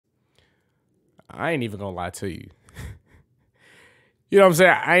I ain't even gonna lie to you. You know what I'm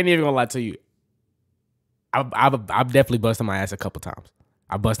saying? I ain't even gonna lie to you. I've definitely busted my ass a couple times.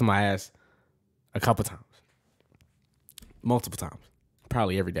 I busted my ass a couple times. Multiple times.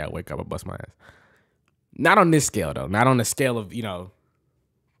 Probably every day I wake up, I bust my ass. Not on this scale, though. Not on the scale of,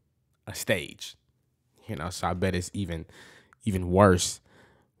 a stage. So I bet it's even worse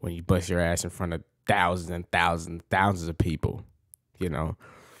when you bust your ass in front of thousands and thousands of people,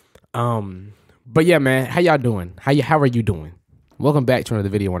 But yeah, man, how y'all doing? How are you doing? Welcome back to another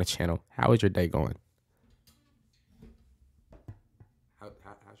video on the channel. How is your day going? How's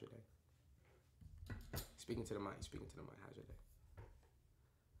your day? Speaking to the mic. How's your day?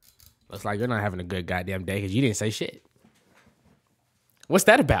 Looks like you're not having a good goddamn day because you didn't say shit. What's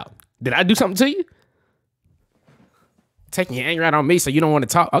that about? Did I do something to you? Taking your anger out on me so you don't want to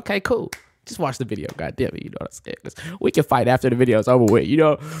talk? Okay, cool. Just watch the video. God damn it, you know what I'm saying? We can fight after the video's over with,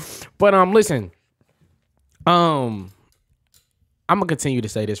 But listen. I'm gonna continue to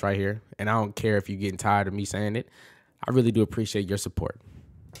say this right here, and I don't care if you're getting tired of me saying it. I really do appreciate your support.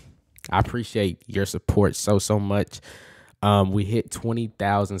 I appreciate your support so much. We hit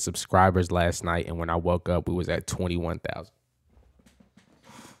 20,000 subscribers last night, and when I woke up, we was at 21,000.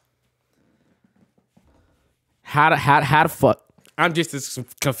 How the fuck? I'm just as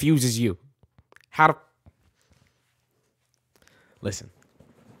confused as you. Listen,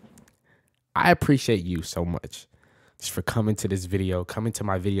 I appreciate you so much just for coming to this video, coming to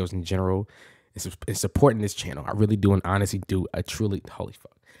my videos in general, and supporting this channel. I really do and honestly do. I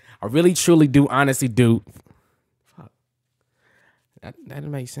really truly do honestly do. Fuck. That didn't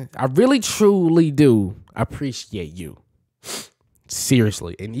make sense. I really truly do appreciate you.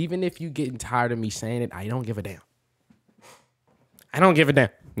 Seriously. And even if you getting tired of me saying it, I don't give a damn. I don't give a damn.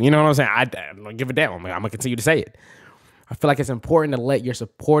 You know what I'm saying? I don't give a damn. I'm going to continue to say it. I feel like it's important to let your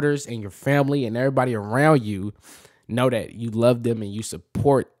supporters and your family and everybody around you know that you love them and you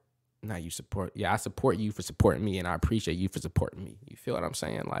support. Not you support. Yeah, I support you for supporting me, and I appreciate you for supporting me. You feel what I'm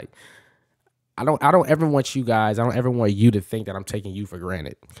saying? Like, I don't ever want you guys, I don't ever want you to think that I'm taking you for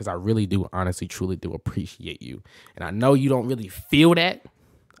granted, because I really do, honestly, truly do appreciate you. And I know you don't really feel that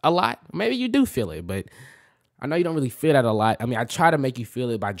a lot. Maybe you do feel it, but I know you don't really feel that a lot. I mean, I try to make you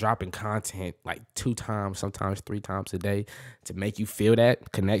feel it by dropping content like 2 times, sometimes 3 times a day to make you feel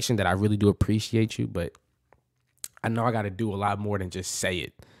that connection that I really do appreciate you. But I know I got to do a lot more than just say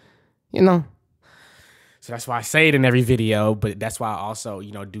it, So that's why I say it in every video, but that's why I also,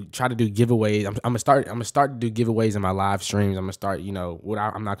 try to do giveaways. I'm gonna start to do giveaways in my live streams. I'm gonna start,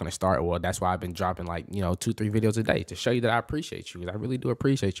 I'm not gonna start. Well, that's why I've been dropping 2-3 videos a day to show you that I appreciate you, because I really do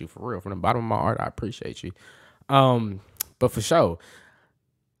appreciate you, for real. From the bottom of my heart, I appreciate you. But for sure,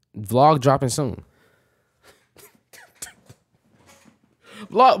 vlog dropping soon.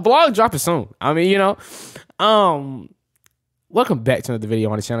 vlog dropping soon. I mean, welcome back to another video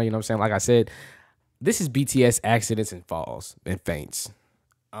on the channel. You know what I'm saying? Like I said, this is BTS accidents and falls and faints.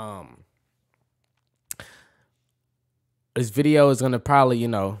 This video is gonna probably,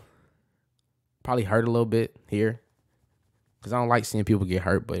 probably hurt a little bit here, because I don't like seeing people get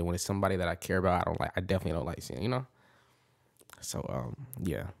hurt. But when it's somebody that I care about, I definitely don't like seeing, So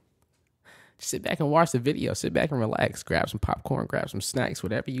yeah. Just sit back and watch the video. Sit back and relax. Grab some popcorn, grab some snacks,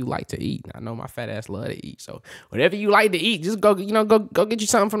 whatever you like to eat. I know my fat ass love to eat, so whatever you like to eat, just go, go get you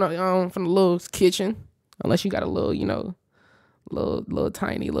something from the little kitchen. Unless you got a little, little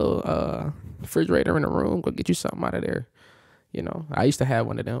tiny little refrigerator in the room, go get you something out of there. I used to have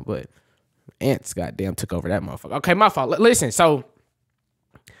one of them, but ants goddamn took over that motherfucker. Okay, my fault. Listen, so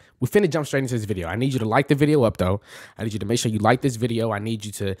we finna jump straight into this video. I need you to like the video up, though. I need you to make sure you like this video. I need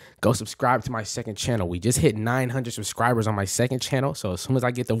you to go subscribe to my second channel. We just hit 900 subscribers on my second channel. So as soon as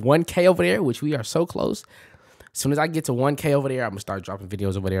I get to 1K over there, which we are so close, as soon as I get to 1K over there, I'm going to start dropping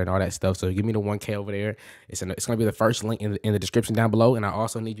videos over there and all that stuff. So give me the 1K over there. It's going to be the first link in the description down below. And I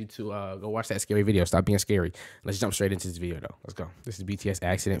also need you to go watch that scary video. Stop being scary. Let's jump straight into this video, though. Let's go. This is BTS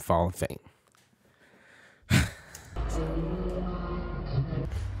accident, fall, and faint.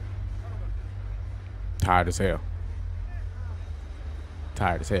 Tired as hell.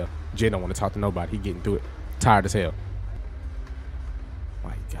 Tired as hell. Jay don't want to talk to nobody. He getting through it. Tired as hell.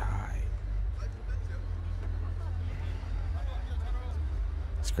 My God.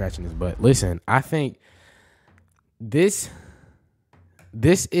 Scratching his butt. Listen, I think this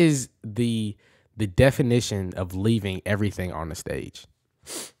is the definition of leaving everything on the stage.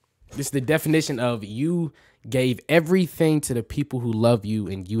 This is the definition of you gave everything to the people who love you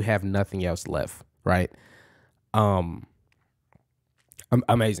and you have nothing else left. Right.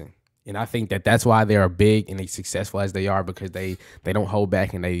 Amazing. And I think that's why they are big and they successful as they are, because they don't hold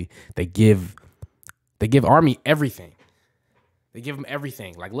back and they give They give Army everything. They give them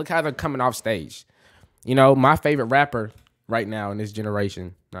everything. Like, look how they're coming off stage. You know, my favorite rapper right now in this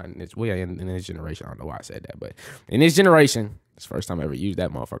generation, not in this, well, in this generation, I don't know why I said that, but in this generation, it's the first time I ever used that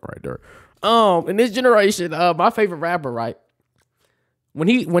motherfucker right there. In this generation, my favorite rapper, right? When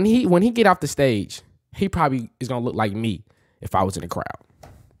he get off the stage, he probably is gonna look like me if I was in the crowd.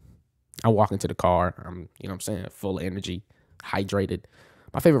 I walk into the car, I'm, you know what I'm saying, full of energy, hydrated.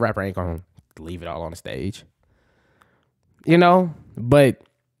 My favorite rapper ain't gonna leave it all on the stage. You know, but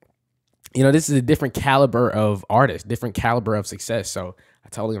you know, this is a different caliber of artist, different caliber of success. So I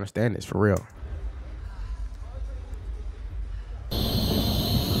totally understand this for real.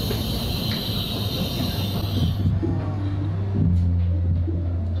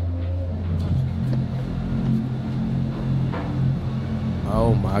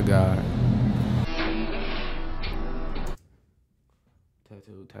 Oh my God.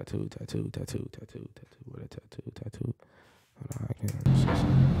 Tattoo, tattoo, tattoo, tattoo, tattoo, tattoo. What a tattoo, tattoo. Hold on, I can't.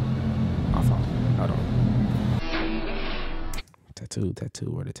 My fault. Hold on. Tattoo,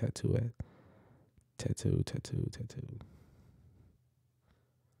 tattoo. Where the tattoo at? Tattoo, tattoo, tattoo.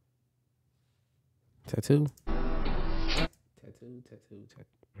 Tattoo? Tattoo, tattoo, tattoo.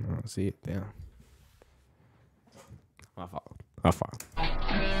 No, see it? Damn. My fault. My fault.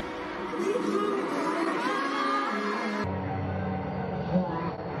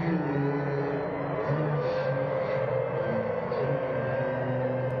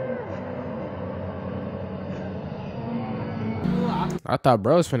 I thought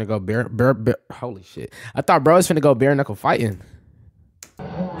bro was finna go holy shit. I thought bro was finna go bare knuckle fighting.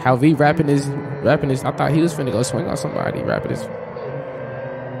 How V rapping his, I thought he was finna go swing on somebody rapping his.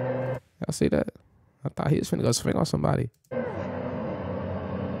 Y'all see that? I thought he was finna go swing on somebody.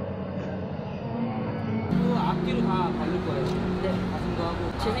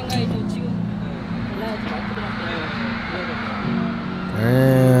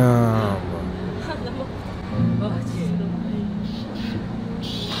 Damn.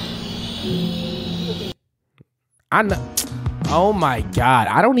 I know. Oh my God.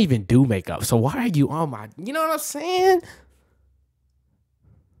 I don't even do makeup. So why are you on my, you know what I'm saying?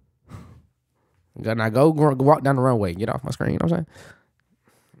 Now go walk down the runway. Get off my screen. You know what I'm saying?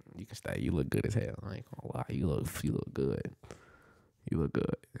 You can stay. You look good as hell. I ain't gonna lie. You look good. You look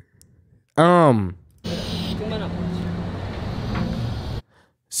good.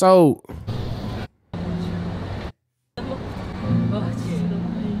 So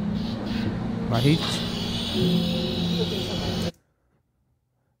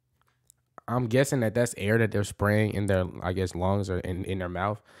I'm guessing that's air that they're spraying in their, I guess, lungs or in their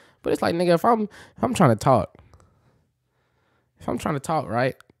mouth. But it's like, nigga, if I'm trying to talk,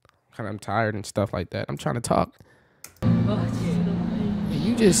 right? Kind of I'm tired and stuff like that. I'm trying to talk. And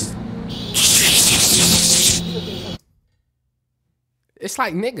you just, it's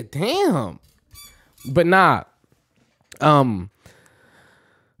like, nigga, damn. But nah,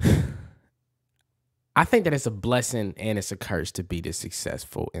 I think that it's a blessing and it's a curse to be this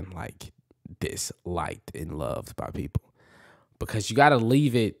successful and like this liked and loved by people, because you got to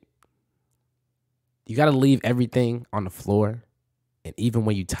leave everything on the floor. And even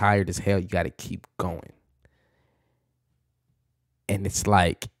when you tired as hell, you got to keep going. And it's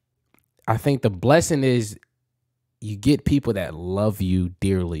like, I think the blessing is you get people that love you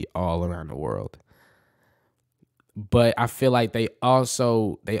dearly all around the world. But I feel like they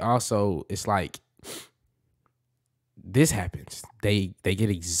also, it's like, this happens. They get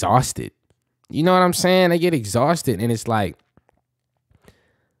exhausted. You know what I'm saying? They get exhausted. And it's like,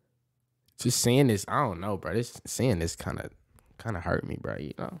 just seeing this, I don't know, bro. Seeing this kind of hurt me, bro.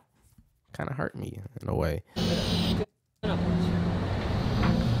 You know? Kind of hurt me in a way.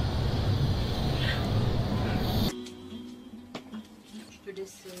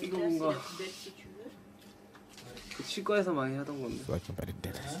 치과에서 많이 하던 건데.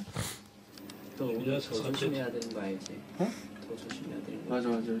 더 조심해야 되는 거 알지? 어? 더 조심해야 되는 거. 맞아.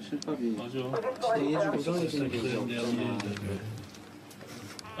 실밥이. 맞아. 해주고 고정해주는 게 없잖아.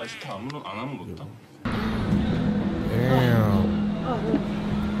 아직 안 하는 거다. Damn.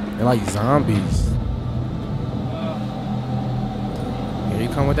 They're like zombies. Here you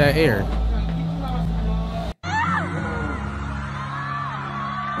come with that air.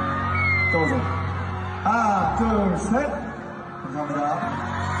 하나, 둘, 셋. 감사합니다.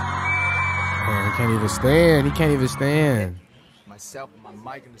 Man, he can't even stand. Myself, my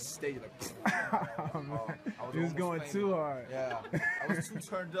mic in the stage, like, he was going too hard. Yeah, I was too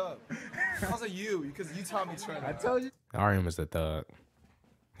turned up. Because of you, because you taught me turn up. I told you. Ariam was the thug.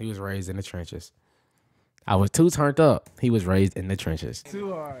 He was raised in the trenches. I was too turned up. He was raised in the trenches.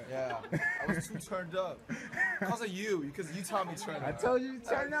 Too hard. Yeah. I was too turned up. Because of you. Because you taught me to turn up. I told you to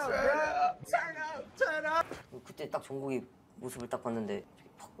turn up, bro. Turn up. Turn up. 그때 딱 정국이 모습을 딱 봤는데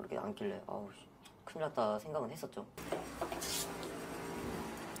팍 그렇게 안길래 아우 큰일 났다 생각은 했었죠.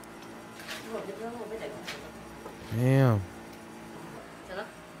 Damn. 괜찮아?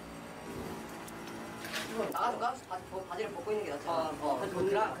 나가줄까? 바지를 벗고 있는 게 낫잖아.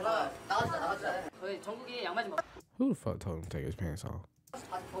 나가주자. 저희 정국이 양말 좀. Who the fuck told him to take his pants off?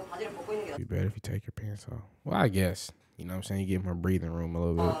 바지를 벗고 있는 게 Be better if you take your pants off. Well, I guess. You know what I'm saying? You give him a breathing room a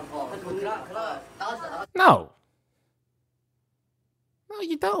little bit. 나가주자. No. No,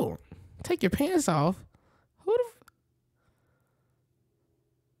 you don't. Take your pants off. Who the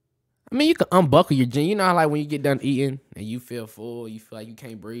I mean, you can unbuckle your jeans. You know how like when you get done eating and you feel full, you feel like you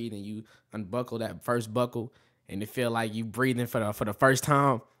can't breathe, and you unbuckle that first buckle, and it feel like you breathing for the first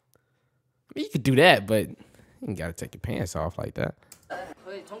time. I mean, you could do that, but you ain't gotta take your pants off like that.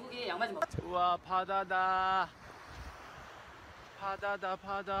 정국이 양말 좀. 우와 바다다.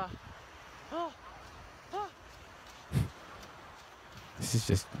 바다. This is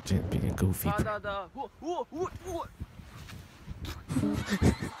just being goofy. 바다다. 우와.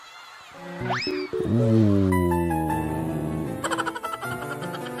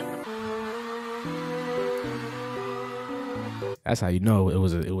 That's how you know it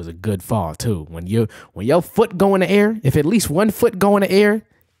was a good fall too. When your foot go in the air, if at least one foot go in the air,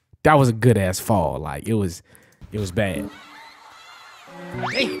 that was a good ass fall. Like it was bad.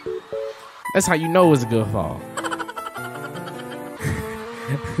 Damn. That's how you know it was a good fall.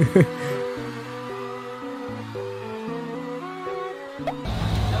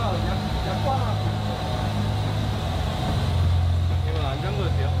 이건 안 잠궈도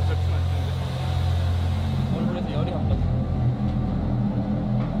돼요? 어차피 안 잠궈. 얼굴에서 열이 안 받아.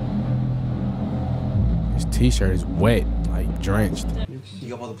 His t-shirt is wet, like drenched.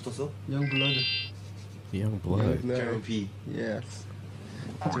 네가 봐도 붙었어? Young blood. Young blood. Jeremy P. Yes.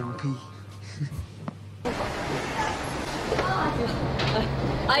 Jeremy P.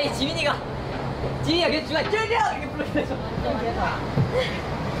 아니 지민이가 그냥 중간에 쫄려 이렇게 불러서.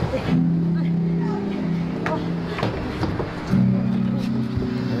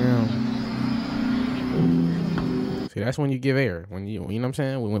 See, that's when you give air. When you know what I'm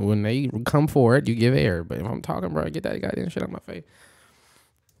saying? When they come forward, you give air. But if I'm talking, bro, get that goddamn shit out my face.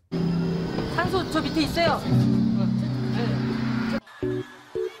 산소 저 밑에 있어요.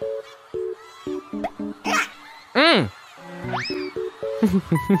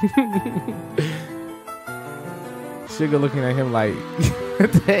 Sugar looking at him like,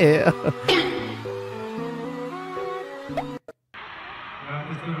 what the hell?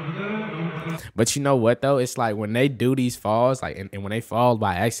 But you know what though? It's like when they do these falls, like and when they fall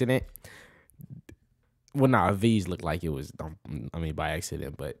by accident, well, nah, V's look like it was, I mean, by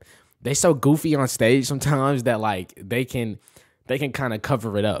accident, but they so goofy on stage sometimes that like they can kind of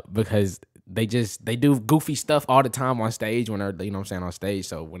cover it up because they do goofy stuff all the time on stage when they're, you know what I'm saying, on stage.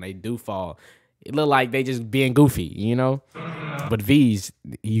 So when they do fall, it look like they just being goofy, you know? But V's,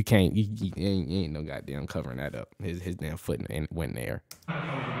 you can't, you ain't no goddamn covering that up. His damn foot went there.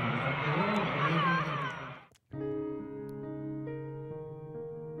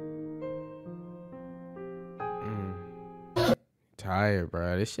 Tired,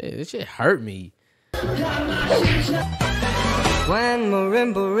 bro. This shit hurt me. When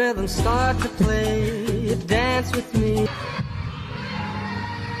marimba rhythms start to play, you dance with me.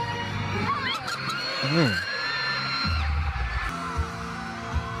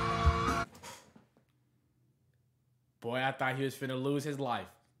 Boy, I thought he was finna lose his life.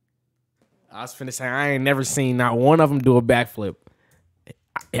 I was finna say, I ain't never seen not one of them do a backflip.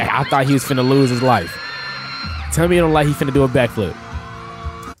 I thought he was finna lose his life. Tell me you don't like he finna do a backflip.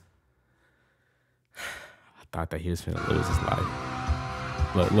 I thought that he was finna lose his life.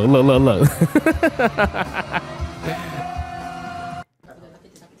 Look.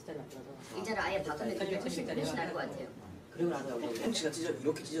 이제는 아예 바꿔내는 훨씬 나은 것 같아요. 그리고 나서 펀치가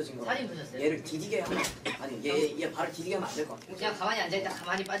이렇게 찢어진 거. 사진 보셨어요? 얘를 디디게 하면 아니 얘 발을 디디게 하면 안 될 것 같아. 그냥 가만히 앉아있다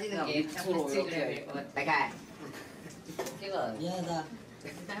가만히 빠지는 게 서로 이렇게. 내가 걔가 미안하다.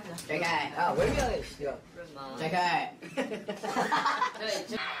 내가 야왜 미안해? 내가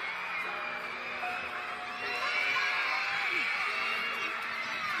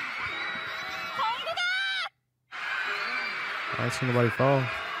I ain't seen nobody fall.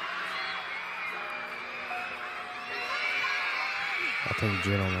 I think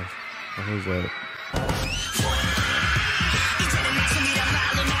Jen on this. Who's that?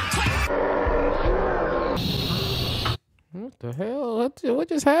 What the hell? What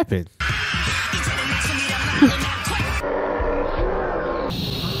just happened? I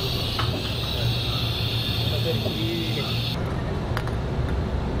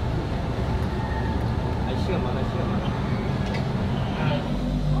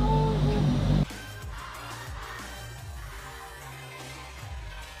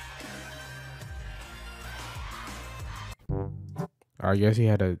guess he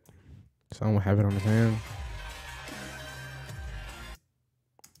had something happened on his hand.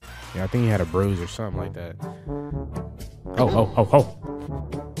 Yeah, I think he had a bruise or something like that. Oh.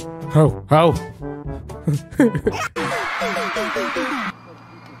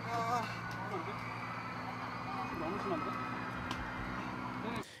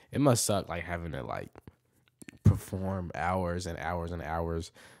 It must suck like having to like perform hours and hours and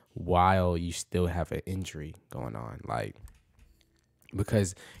hours while you still have an injury going on. Like,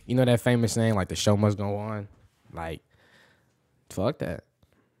 because you know that famous saying, like, the show must go on. Like, fuck that.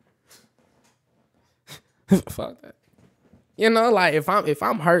 Fuck that. You know, like if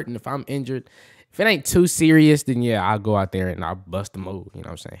I'm hurt and if I'm injured, if it ain't too serious, then yeah, I'll go out there and I'll bust a move. You know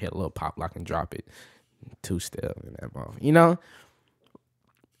what I'm saying? Hit a little pop lock and drop it. 2-step in that mouth. You know?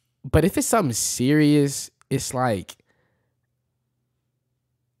 But if it's something serious, it's like,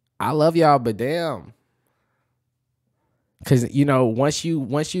 I love y'all, but damn. Cause you know, once you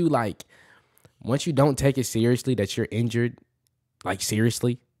don't take it seriously that you're injured, like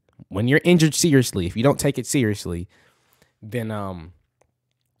seriously, when you're injured seriously, if you don't take it seriously, then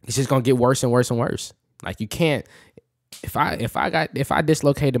it's just gonna get worse and worse and worse. Like you can't. If I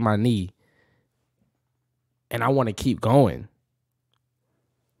dislocated my knee and I want to keep going,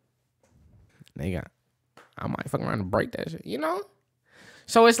 nigga, I might fuck around and break that shit, you know?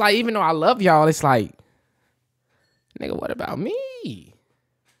 So it's like, even though I love y'all, it's like, nigga, what about me?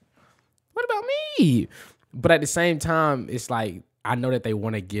 What about me? But at the same time, it's like, I know that they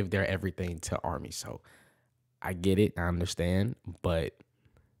want to give their everything to Army, so I get it, I understand, but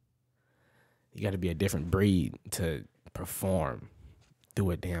you got to be a different breed to perform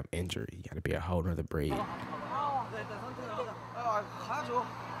through a damn injury. You got to be a whole nother breed.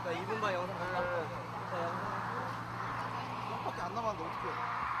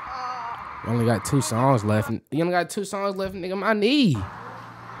 You only got 2 songs left. You only got 2 songs left, nigga. My knee.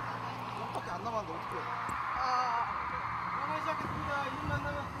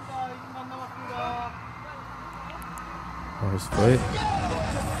 Oh, his foot.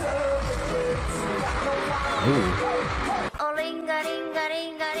 Ooh.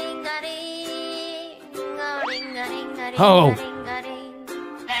 Oh.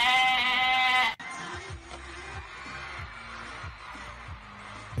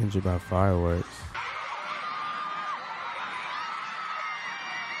 Injured by fireworks.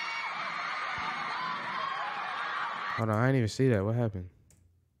 Hold on, I didn't even see that. What happened?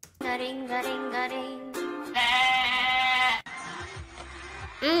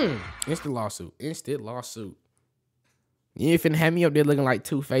 Instant lawsuit. Instant lawsuit. You ain't finna have me up there looking like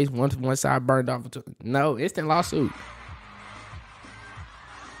Two-Face, one side burned off. No, instant lawsuit.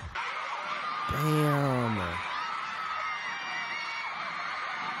 Damn.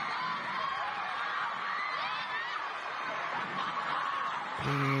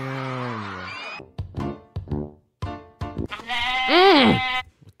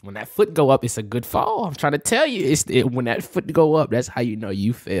 When that foot go up, it's a good fall. I'm trying to tell you, when that foot go up, that's how you know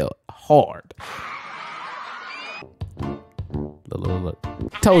you fell hard. Look.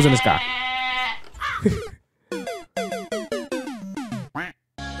 Toes in the sky.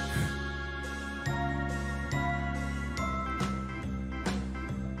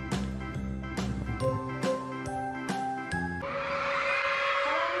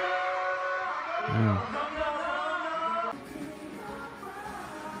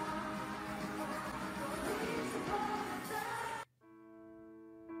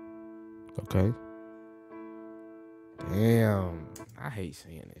 Okay. Damn. I hate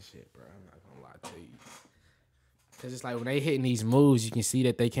seeing this shit, bro. I'm not gonna lie to you. Cause it's like when they hitting these moves, you can see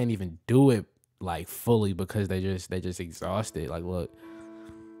that they can't even do it like fully because they just exhausted. Like, look.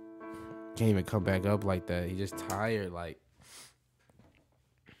 Can't even come back up like that. He just tired, like.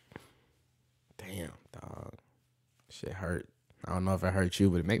 Damn, dog. Shit hurt. I don't know if it hurt you,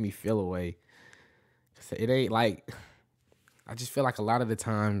 but it made me feel a way. It ain't like, I just feel like a lot of the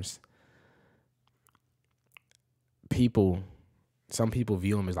times some people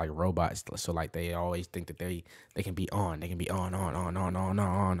view them as like robots. So like they always think that they can be on. They can be on,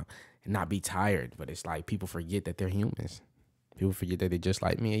 and not be tired. But it's like people forget that they're humans. People forget that they're just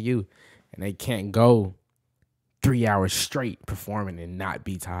like me and you. And they can't go 3 hours straight performing and not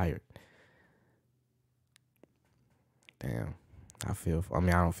be tired. Damn. I mean,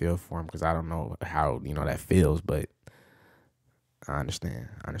 I don't feel for him because I don't know how, that feels, but I understand.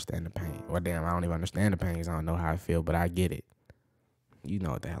 I understand the pain. Well, damn, I don't even understand the pain because I don't know how I feel, but I get it. You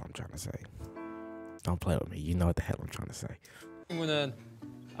know what the hell I'm trying to say. Don't play with me. You know what the hell I'm trying to say. 친구는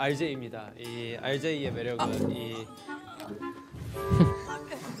RJ입니다. 이 RJ의 매력은 이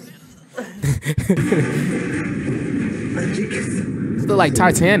It's look like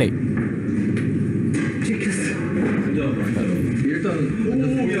Titanic.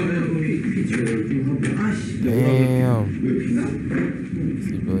 Damn.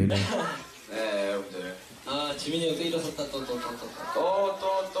 See, really 네, 여러분들. 아, 지민이 형 또 일어섰다.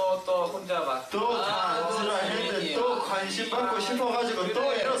 또 혼자 막. 또 단수를 했는데 또 관심 받고 싶어가지고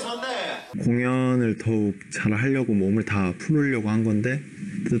또 일어섰네. 공연을 더욱 잘 하려고 몸을 다 풀으려고 한 건데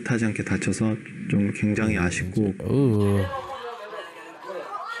뜻하지 않게 다쳐서 좀 굉장히 아쉽고. Ooh.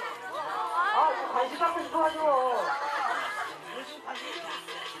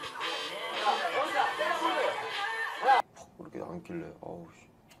 그렇게 안길래 아우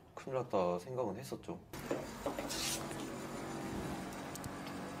큰일 났다 생각은 했었죠.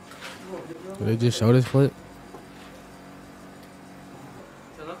 Did they just show this clip?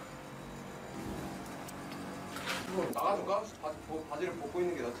 나가줄까? 바지를 벗고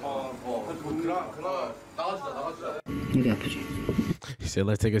있는 게 낫지 않아? 그나 나가주자. 여기 아프지? He said,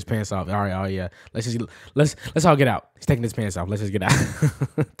 "Let's take his pants off." All right, oh yeah. Let's all get out. He's taking his pants off. Let's just get out.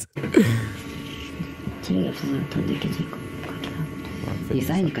 체력이 없어서 덜 느껴질 것 같긴 하고 이게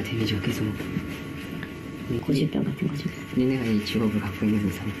쌓이니까 데미지가 계속 고질병 같은 거지. 니네가 이 직업을 갖고 있는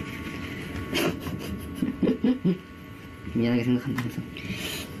이상 미안하게 생각한다 항상.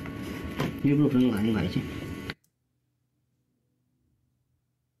 일부러 그러는 거 아닌 거 알지?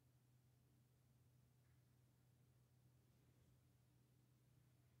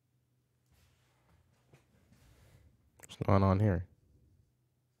 What's going on here?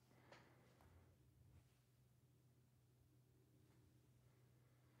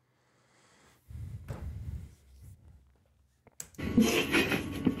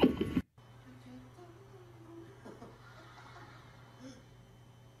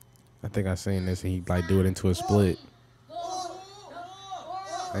 I think I seen this and he like do it into a split.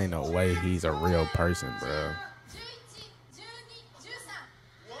 Ain't no way he's a real person, bro.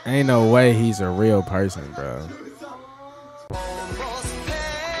 Ain't no way he's a real person, bro.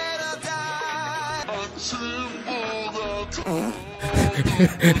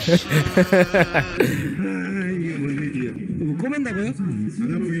 이게 뭔 일이야? 뭐 꼬맨다고요? 안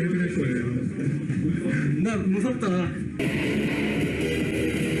아프게 해드릴 거예요. 나 무섭다.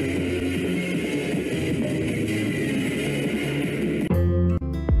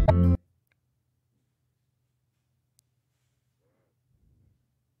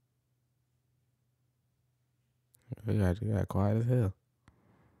 You got quiet as hell.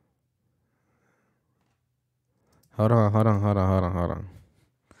 Hold on.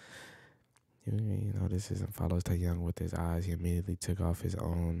 You know, this isn't follows Taeyong with his eyes. He immediately took off his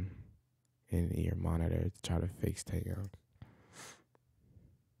own in-ear monitor to try to fix Taeyong.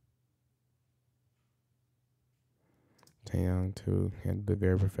 Taeyong, too, handled it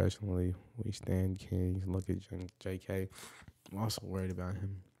very professionally. We stand kings. Look at JK. I'm also worried about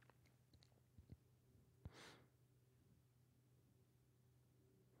him.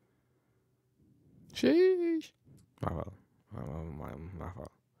 Sheesh. My fault. My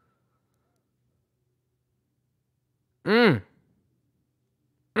fault.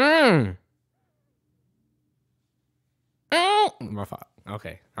 My fault.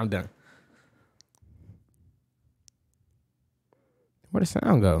 Okay, I'm done. Where'd the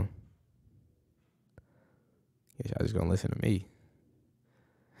sound go? Guess y'all just gonna listen to me.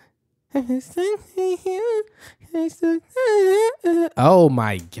 Oh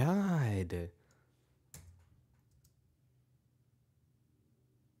my God.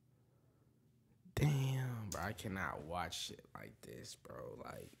 Damn, bro. I cannot watch shit like this, bro.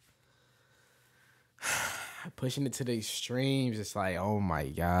 Like, pushing it to the extremes, it's like, oh my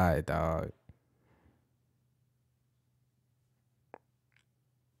God, dog.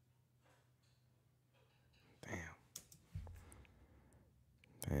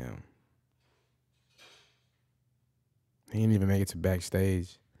 Damn. He didn't even make it to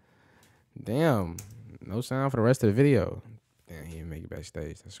backstage. Damn. No sound for the rest of the video. Damn, he didn't make it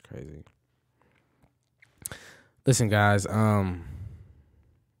backstage. That's crazy. Listen, guys,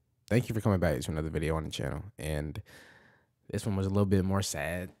 thank you for coming back to another video on the channel. And this one was a little bit more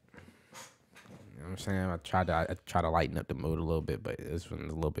sad. You know what I'm saying? I tried to lighten up the mood a little bit, but this one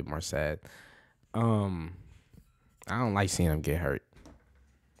was a little bit more sad. I don't like seeing him get hurt.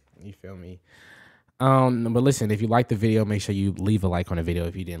 You feel me? But listen, if you like the video, make sure you leave a like on the video.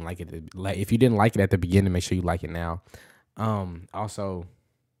 If you didn't like it, if you didn't like it at the beginning, make sure you like it now. Also,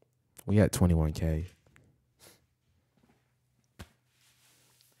 we had 21K.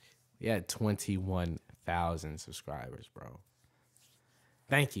 We had 21,000 subscribers, bro.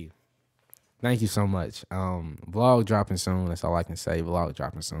 Thank you. Thank you so much. Vlog dropping soon. That's all I can say. Vlog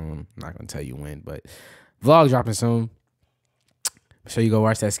dropping soon. I'm not gonna tell you when, but vlog dropping soon. Make sure you go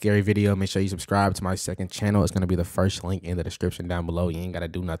watch that scary video. Make sure you subscribe to my second channel. It's gonna be the first link in the description down below. You ain't gotta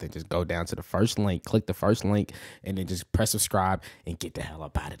do nothing. Just go down to the first link, click the first link, and then just press subscribe and get the hell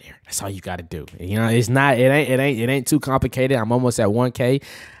up out of there. That's all you gotta do. You know, it ain't too complicated. I'm almost at 1K.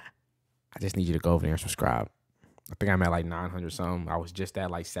 I just need you to go over there and subscribe. I think I'm at like 900 something. I was just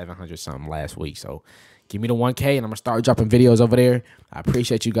at like 700 something last week. So give me the 1K and I'm going to start dropping videos over there. I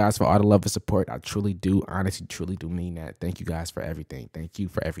appreciate you guys for all the love and support. I truly do. Honestly, truly do mean that. Thank you guys for everything. Thank you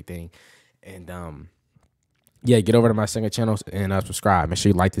for everything. And yeah, get over to my second channel and subscribe. Make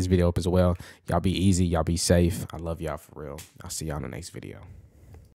sure you like this video up as well. Y'all be easy. Y'all be safe. I love y'all for real. I'll see y'all in the next video.